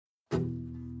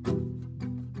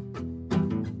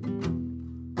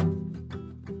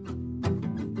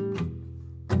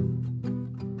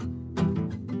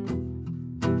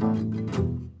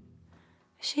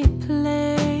She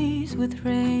plays with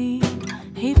rain,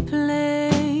 he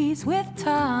plays with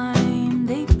time.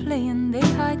 They play and they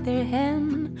hide their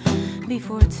hand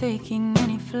before taking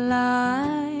any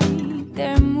flight.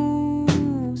 Their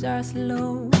moves are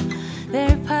slow,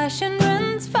 their passion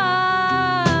runs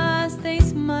fast. They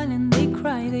smile and they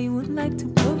cry, they would like to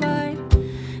provide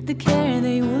the care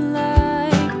they would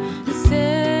like to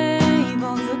save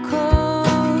all the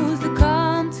calls that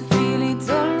come to feel it's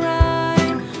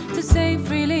alright, to say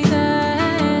freely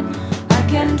that I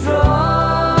can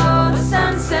draw the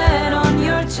sunset on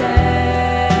your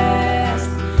chest.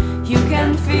 You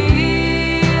can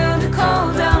feel the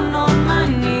cold down on my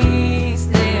knees,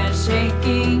 they are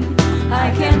shaking.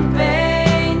 I can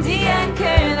paint the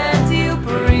anchor that you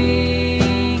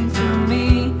bring to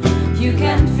me. You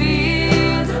can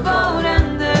feel the boat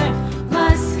under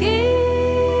my skin.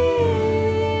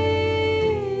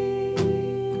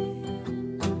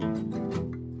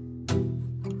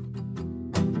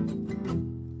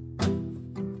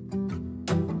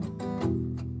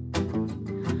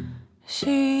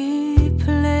 She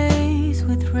plays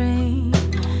with rain,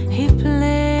 he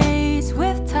plays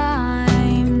with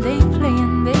time. They play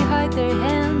and they hide their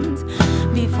hands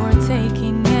before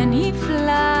taking any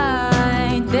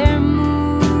flight. Their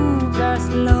moves are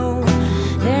slow,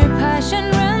 their passion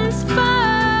runs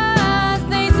fast.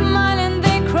 They smile and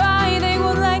they cry, they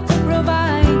would like to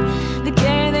provide the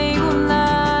care they would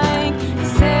like to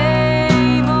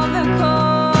save all the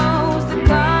calls that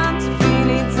come to feel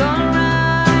it's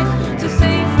alright, to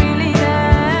say freely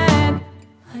that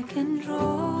I can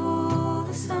draw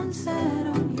the sunset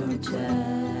on your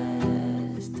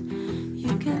chest.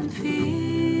 You can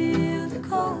feel the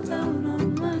cold down on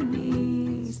my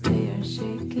knees, they are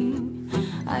shaking.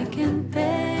 I can pay